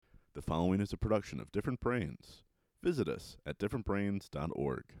The following is a production of Different Brains. Visit us at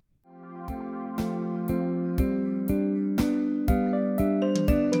differentbrains.org.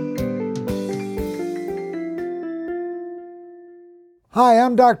 Hi,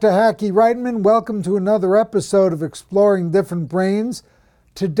 I'm Dr. Hackie Reitman. Welcome to another episode of Exploring Different Brains.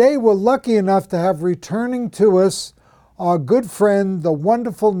 Today we're lucky enough to have returning to us our good friend, the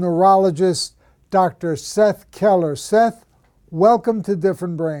wonderful neurologist, Dr. Seth Keller. Seth, welcome to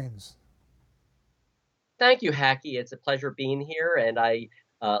Different Brains. Thank you, Hackie. It's a pleasure being here, and I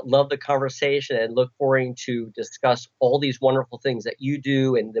love the conversation and look forward to discuss all these wonderful things that you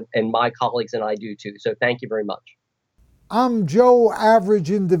do and my colleagues and I do too. So thank you very much. I'm Joe,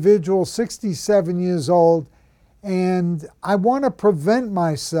 average individual, 67 years old, and I want to prevent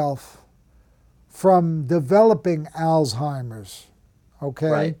myself from developing Alzheimer's,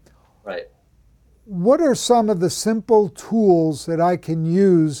 okay? Right. What are some of the simple tools that I can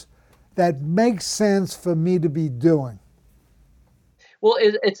use that make sense for me to be doing? Well,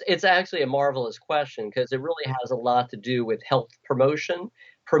 it's actually a marvelous question because it really has a lot to do with health promotion,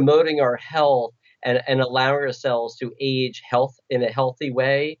 promoting our health and allowing ourselves to age health in a healthy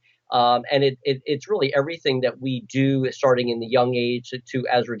way. It's really everything that we do starting in the young age to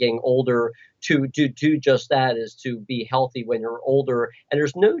as we're getting older to do just that is to be healthy when you're older. And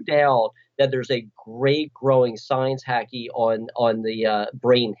there's no doubt that there's a great growing science, Hackie, on the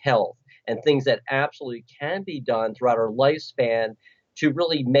brain health and things that absolutely can be done throughout our lifespan to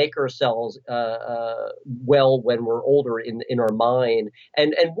really make ourselves well when we're older in our mind.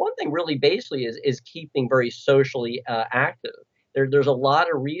 And one thing really basically is keeping very socially active. There's a lot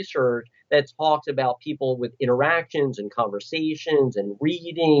of research that talks about people with interactions and conversations and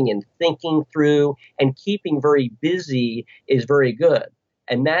reading and thinking through and keeping very busy is very good.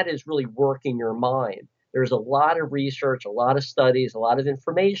 And that is really working your mind. There's a lot of research, a lot of studies, a lot of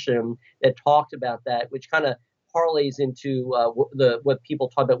information that talked about that, which kind of parlays into what people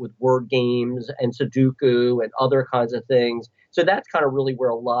talk about with word games and Sudoku and other kinds of things. So that's kind of really where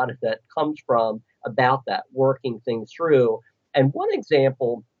a lot of that comes from about that, working things through. And one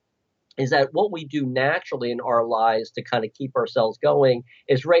example is that what we do naturally in our lives to kind of keep ourselves going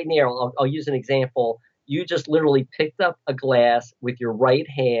is right now, I'll use an example. You just literally picked up a glass with your right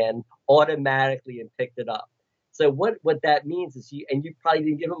hand automatically and picked it up. So what that means is you probably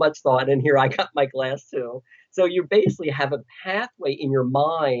didn't give it much thought, and here I got my glass too. So you basically have a pathway in your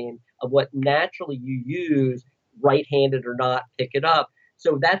mind of what naturally you use, right-handed or not, pick it up.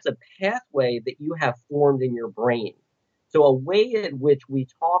 So that's a pathway that you have formed in your brain. So a way in which we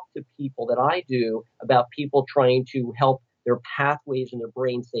talk to people that I do about people trying to help their pathways in their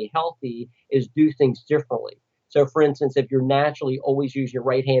brain stay healthy is do things differently. So for instance, if you're naturally always using your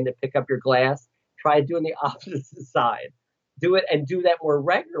right hand to pick up your glass, try doing the opposite side. Do it and do that more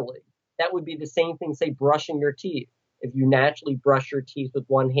regularly. That would be the same thing, say, brushing your teeth. If you naturally brush your teeth with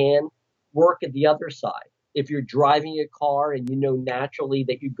one hand, work at the other side. If you're driving a car and you know naturally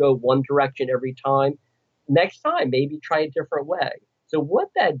that you go one direction every time, next time maybe try a different way. So what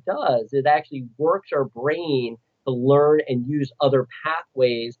that does, it actually works our brain to learn and use other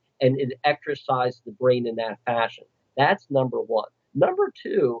pathways and it exercises the brain in that fashion. That's number one. Number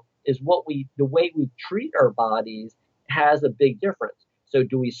two is the way we treat our bodies has a big difference. So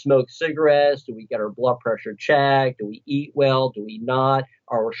do we smoke cigarettes? Do we get our blood pressure checked? Do we eat well? Do we not?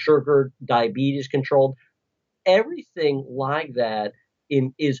 Are our sugar, diabetes controlled? Everything like that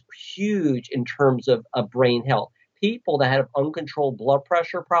is huge in terms of brain health. People that have uncontrolled blood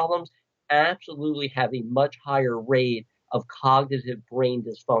pressure problems absolutely have a much higher rate of cognitive brain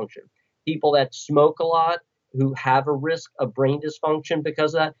dysfunction. People that smoke a lot who have a risk of brain dysfunction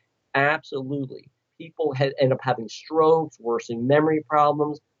because of that, absolutely. People end up having strokes, worsening memory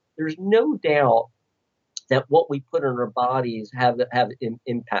problems. There's no doubt that what we put in our bodies have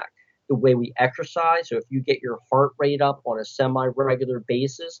impact. The way we exercise. So if you get your heart rate up on a semi-regular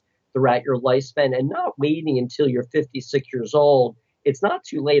basis throughout your lifespan and not waiting until you're 56 years old, it's not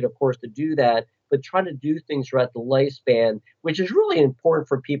too late, of course, to do that, but try to do things throughout the lifespan, which is really important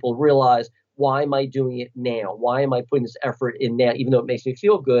for people to realize, why am I doing it now? Why am I putting this effort in now, even though it makes me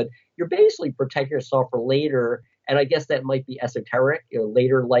feel good? You're basically protecting yourself for later. And I guess that might be esoteric,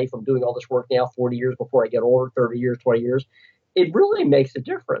 later in life, I'm doing all this work now, 40 years before I get older, 30 years, 20 years. It really makes a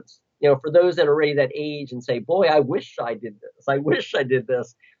difference. For those that are already that age and say, boy, I wish I did this. I wish I did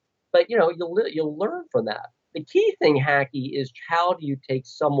this. But, you'll learn from that. The key thing, Hackie, is how do you take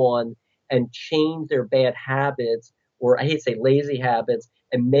someone and change their bad habits, or I hate to say lazy habits,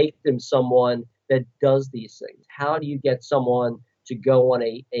 and make them someone that does these things? How do you get someone to go on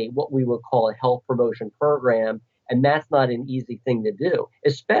a what we would call a health promotion program And that's not an easy thing to do,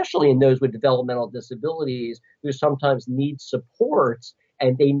 especially in those with developmental disabilities who sometimes need supports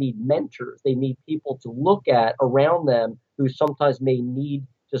and they need mentors. They need people to look at around them who sometimes may need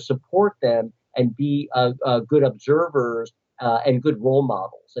to support them and be good observers and good role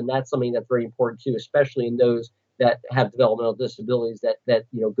models. And that's something that's very important too, especially in those that have developmental disabilities that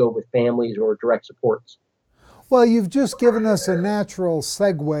go with families or direct supports. Well, you've just given us a natural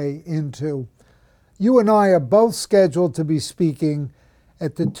segue into, you and I are both scheduled to be speaking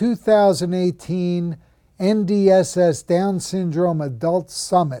at the 2018 NDSS Down Syndrome Adult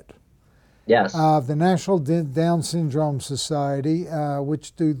Summit. Yes. The National Down Syndrome Society,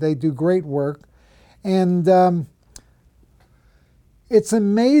 which they do great work. And it's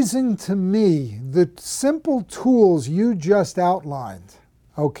amazing to me the simple tools you just outlined,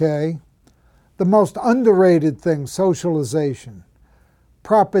 okay? The most underrated thing, socialization,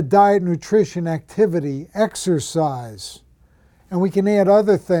 proper diet, nutrition, activity, exercise. And we can add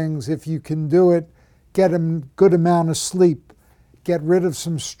other things if you can do it, get a good amount of sleep, get rid of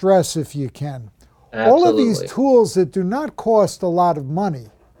some stress if you can. Absolutely. All of these tools that do not cost a lot of money,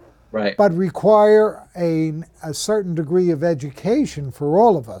 right, but require a certain degree of education for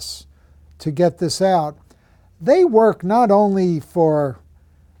all of us to get this out. They work not only for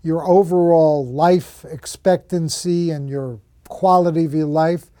your overall life expectancy and your quality of your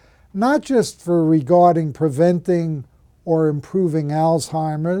life, not just for regarding preventing or improving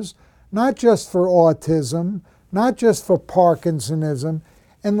Alzheimer's, not just for autism, not just for Parkinsonism,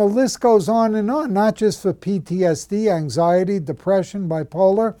 and the list goes on, not just for PTSD, anxiety, depression,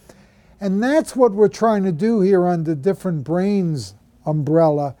 bipolar. And that's what we're trying to do here under Different Brains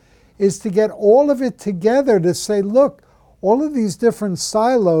umbrella, is to get all of it together to say, look, all of these different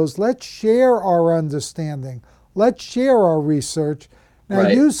silos, let's share our understanding. Let's share our research. Now,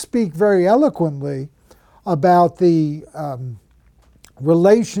 right. You speak very eloquently about the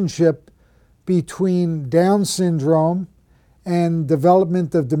relationship between Down syndrome and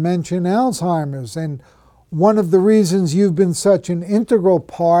development of dementia and Alzheimer's. And one of the reasons you've been such an integral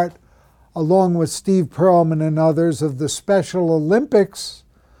part, along with Steve Perlman and others, of the Special Olympics,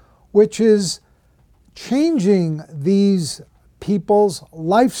 which is changing these people's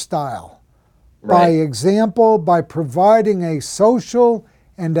lifestyle by example, by providing a social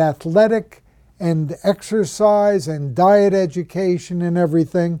and athletic and exercise and diet education and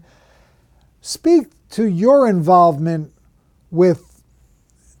everything. Speak to your involvement with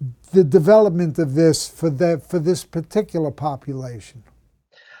the development of this for this particular population.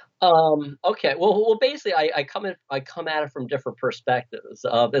 Okay. Well, basically, I come at it from different perspectives.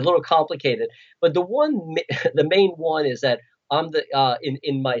 A little complicated, but the main one is that I'm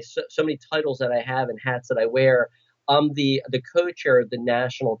in my so many titles that I have and hats that I wear. I'm the co-chair of the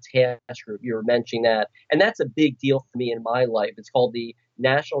National Task Group. You were mentioning that, and that's a big deal for me in my life. It's called the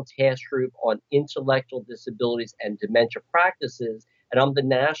National Task Group on Intellectual Disabilities and Dementia Practices, and I'm the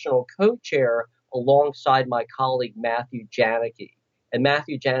national co-chair alongside my colleague Matthew Janicki. And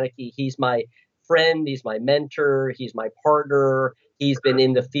Matthew Janicki, he's my friend, he's my mentor, he's my partner. He's been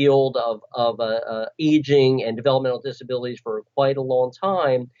in the field of aging and developmental disabilities for quite a long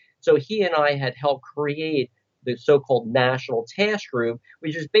time. So he and I had helped create the so-called National Task Group,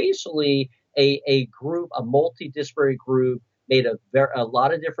 which is basically a group, a multidisciplinary group made of a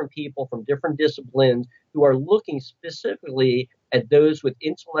lot of different people from different disciplines who are looking specifically at those with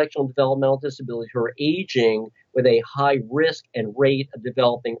intellectual and developmental disabilities who are aging with a high risk and rate of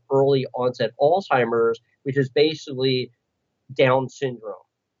developing early onset Alzheimer's, which is basically Down syndrome.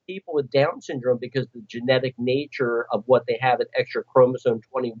 People with Down syndrome, because of the genetic nature of what they have at extra chromosome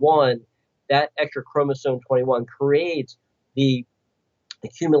 21, that extra chromosome 21 creates the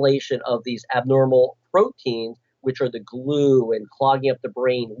accumulation of these abnormal proteins, which are the glue and clogging up the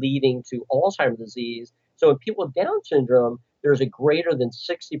brain, leading to Alzheimer's disease. So in people with Down syndrome, there's a greater than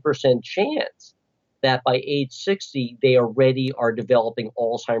 60% chance that by age 60, they already are developing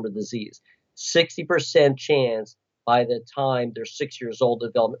Alzheimer's disease. 60% chance by the time they're 6 years old to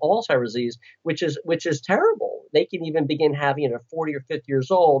develop Alzheimer's disease, which is terrible. They can even begin having it at 40 or 50 years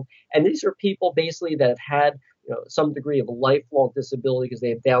old. And these are people basically that have had some degree of lifelong disability because they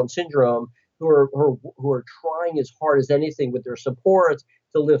have Down syndrome, who are trying as hard as anything with their supports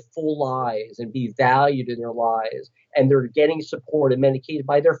to live full lives and be valued in their lives. And they're getting support in many cases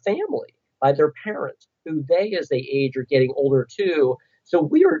by their family, by their parents, who they, as they age, are getting older too. So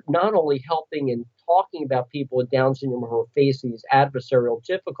we are not only helping and talking about people with Down syndrome who are facing these adversarial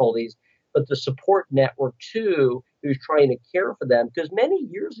difficulties, but the support network too, who's trying to care for them. Because many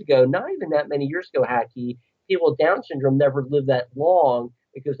years ago, not even that many years ago, Hackey, people with Down syndrome never lived that long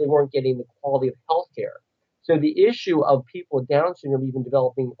because they weren't getting the quality of health care. So the issue of people with Down syndrome even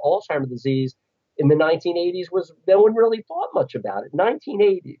developing Alzheimer's disease in the 1980s was no one really thought much about it.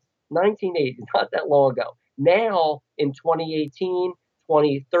 1980s, not that long ago. Now in 2018,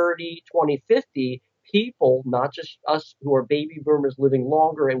 2030, 2050, people, not just us who are baby boomers living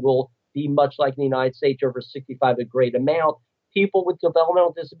longer and will be much like in the United States over 65, a great amount, people with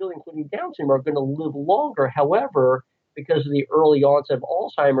developmental disability, including Down syndrome, are going to live longer. However, because of the early onset of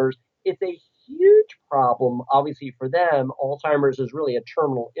Alzheimer's, it's a huge problem, obviously, for them. Alzheimer's is really a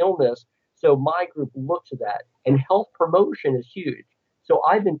terminal illness. So my group looks at that, and health promotion is huge. So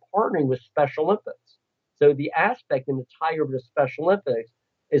I've been partnering with Special Olympics. So the aspect in the tie over to Special Olympics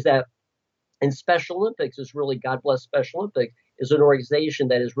is that, and Special Olympics is really, God bless Special Olympics, is an organization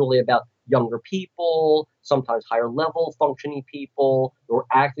that is really about younger people, sometimes higher level functioning people who are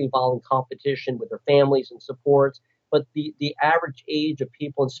actively involved in competition with their families and supports. But the average age of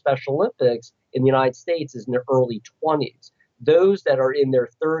people in Special Olympics in the United States is in their early 20s. Those that are in their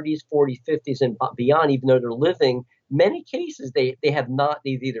 30s, 40s, 50s, and beyond, even though they're living, many cases they've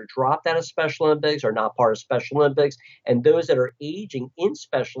either dropped out of Special Olympics or not part of Special Olympics. And those that are aging in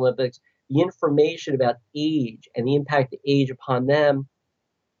Special Olympics, the information about age and the impact of age upon them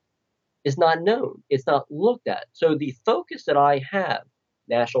is not known. It's not looked at. So the focus that I have,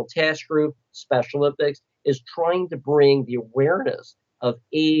 National Task Group, Special Olympics, is trying to bring the awareness of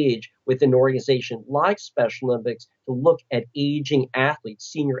age within an organization like Special Olympics to look at aging athletes.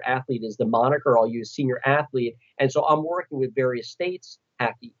 Senior athlete is the moniker. I'll use senior athlete. And so I'm working with various states,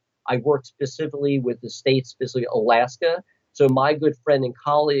 Hackey. I work specifically with the state, specifically Alaska. So my good friend and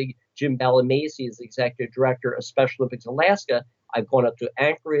colleague, Jim Balamacy, is the executive director of Special Olympics Alaska. I've gone up to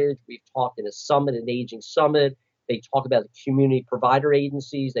Anchorage. We've talked in a summit, an aging summit. They talk about the community provider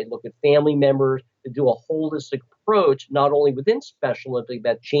agencies. They look at family members to do a holistic approach, not only within Special Olympics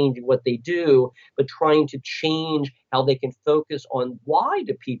about changing what they do, but trying to change how they can focus on why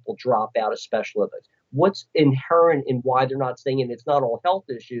do people drop out of Special Olympics? What's inherent in why they're not staying in? It's not all health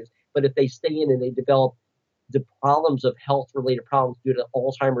issues, but if they stay in and they develop the problems of health-related problems due to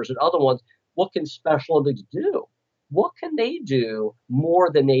Alzheimer's and other ones, what can Special Olympics do? What can they do more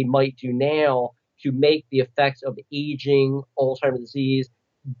than they might do now to make the effects of aging, Alzheimer's disease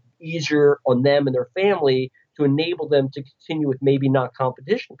easier on them and their family, to enable them to continue with maybe not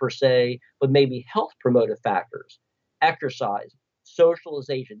competition per se, but maybe health promotive factors, exercise,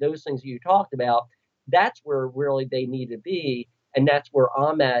 socialization, those things that you talked about. That's where really they need to be. And that's where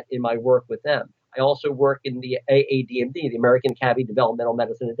I'm at in my work with them. I also work in the AADMD, the American Academy of Developmental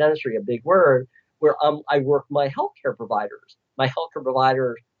Medicine and Dentistry, a big word, where I work with my healthcare providers,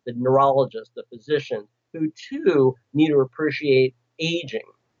 the neurologists, the physicians, who too need to appreciate aging.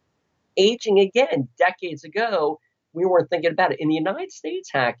 Aging, again, decades ago, we weren't thinking about it. In the United States,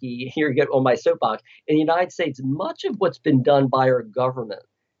 Hackey, here you get on my soapbox, in the United States, much of what's been done by our government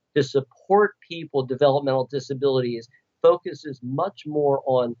to support people with developmental disabilities focuses much more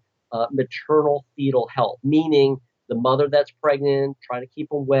on maternal fetal health, meaning the mother that's pregnant, try to keep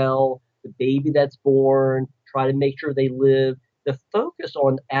them well, the baby that's born, try to make sure they live. The focus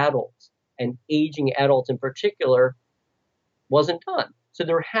on adults and aging adults in particular wasn't done. So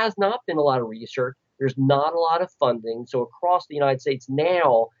there has not been a lot of research. There's not a lot of funding. So across the United States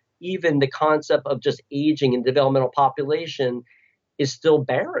now, even the concept of just aging and developmental population is still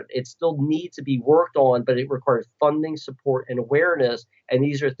barren. It still needs to be worked on, but it requires funding, support, and awareness. And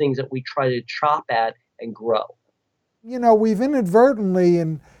these are things that we try to chop at and grow. You know, we've inadvertently,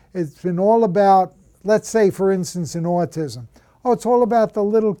 and it's been all about, let's say, for instance, in autism. Oh, it's all about the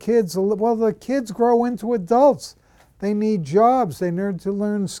little kids. Well, the kids grow into adults. They need jobs. They need to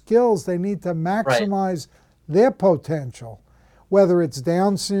learn skills. They need to maximize their potential, whether it's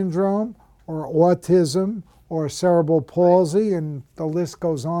Down syndrome or autism or cerebral palsy, and the list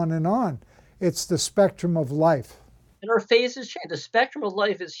goes on and on. It's the spectrum of life. And our phases change. The spectrum of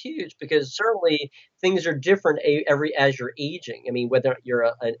life is huge because certainly things are different as you're aging. I mean, whether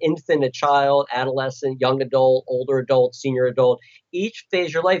you're an infant, a child, adolescent, young adult, older adult, senior adult, each phase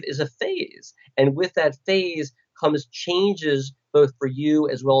of your life is a phase. And with that phase comes changes both for you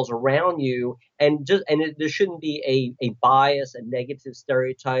as well as around you. There shouldn't be a bias, a negative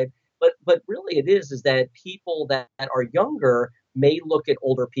stereotype. But really it is that people that are younger may look at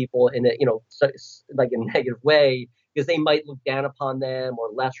older people in like a negative way, because they might look down upon them or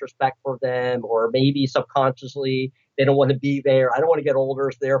less respect for them, or maybe subconsciously they don't want to be there. I don't want to get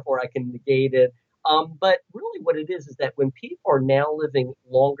older, so therefore I can negate it. But really what it is that when people are now living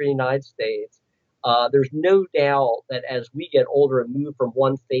longer in the United States, there's no doubt that as we get older and move from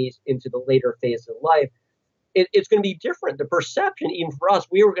one phase into the later phase of life, it's going to be different. The perception, even for us,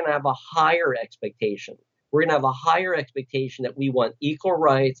 we were going to have a higher expectation we're going to have a higher expectation that we want equal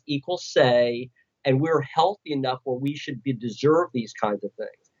rights, equal say, and we're healthy enough where we should deserve these kinds of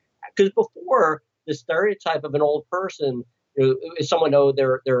things. Because before, the stereotype of an old person is someone, oh,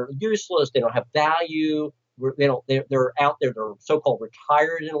 they're useless, they don't have value, they're out there, they're so-called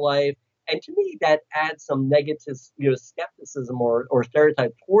retired in life. And to me, that adds some negative, skepticism or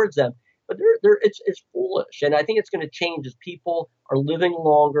stereotype towards them. But it's foolish, and I think it's going to change as people are living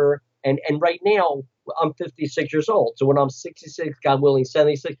longer. And right now, I'm 56 years old. So when I'm 66, God willing,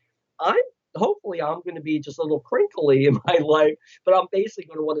 76, hopefully I'm going to be just a little crinkly in my life, but I'm basically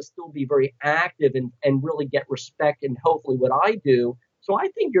going to want to still be very active and really get respect in hopefully what I do. So I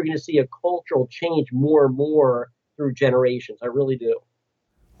think you're going to see a cultural change more and more through generations. I really do.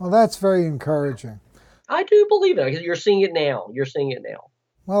 Well, that's very encouraging. I do believe it because you're seeing it now.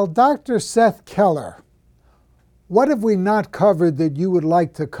 Well, Dr. Seth Keller, what have we not covered that you would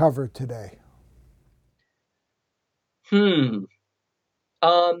like to cover today? Well,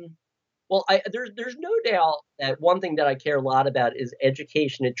 there's no doubt that one thing that I care a lot about is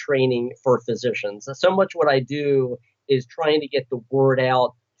education and training for physicians. So much what I do is trying to get the word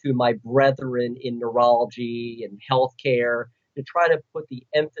out to my brethren in neurology and healthcare to try to put the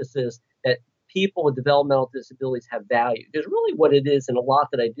emphasis that people with developmental disabilities have value. Because really what it is, and a lot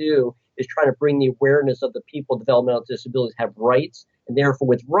that I do, is trying to bring the awareness of the people with developmental disabilities have rights, and therefore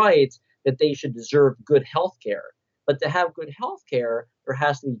with rights that they should deserve good health care. But to have good health care, there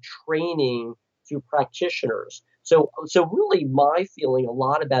has to be training to practitioners. So really my feeling a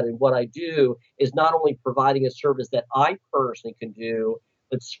lot about it and what I do is not only providing a service that I personally can do,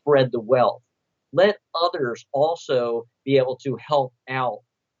 but spread the wealth. Let others also be able to help out.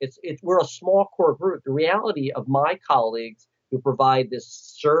 We're a small core group. The reality of my colleagues who provide this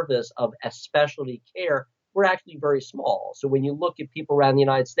service of a specialty care, we're actually very small. So when you look at people around the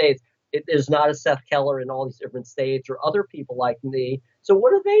United States, it is not a Seth Keller in all these different states or other people like me. So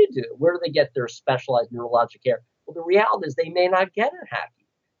what do they do? Where do they get their specialized neurologic care? Well, the reality is they may not get it, Hackey.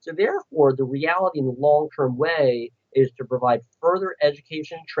 So therefore, the reality in the long-term way is to provide further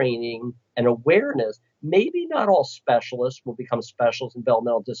education and training and awareness. Maybe not all specialists will become specialists in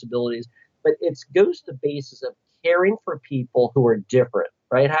developmental disabilities, but it goes to the basis of caring for people who are different,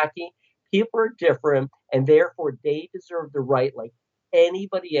 right, Hackey? People are different, and therefore they deserve the right, like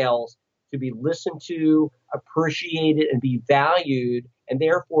anybody else, to be listened to, appreciated, and be valued. And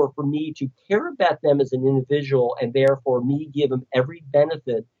therefore, for me to care about them as an individual, and therefore me give them every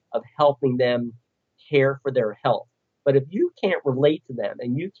benefit of helping them care for their health. But if you can't relate to them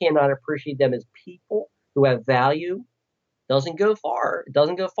and you cannot appreciate them as people who have value, it doesn't go far.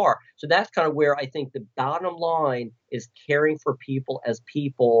 So that's kind of where I think the bottom line is caring for people as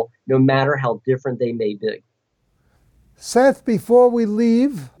people, no matter how different they may be. Seth, before we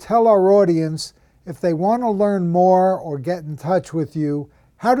leave, tell our audience if they want to learn more or get in touch with you,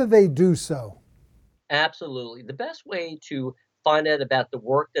 how do they do so? Absolutely. The best way to find out about the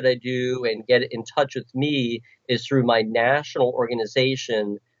work that I do and get in touch with me is through my national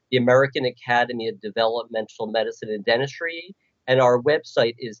organization, the American Academy of Developmental Medicine and Dentistry, and our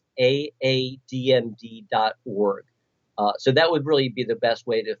website is aadmd.org. So that would really be the best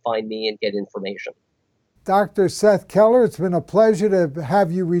way to find me and get information. Dr. Seth Keller, it's been a pleasure to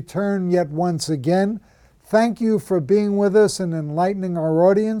have you return yet once again. Thank you for being with us and enlightening our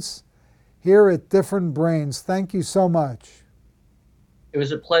audience here at Different Brains. Thank you so much. It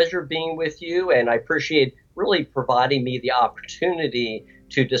was a pleasure being with you, and I appreciate really providing me the opportunity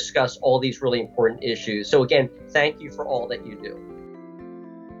to discuss all these really important issues. So again, thank you for all that you do.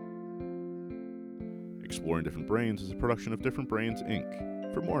 Exploring Different Brains is a production of Different Brains, Inc.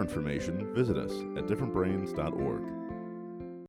 For more information, visit us at differentbrains.org.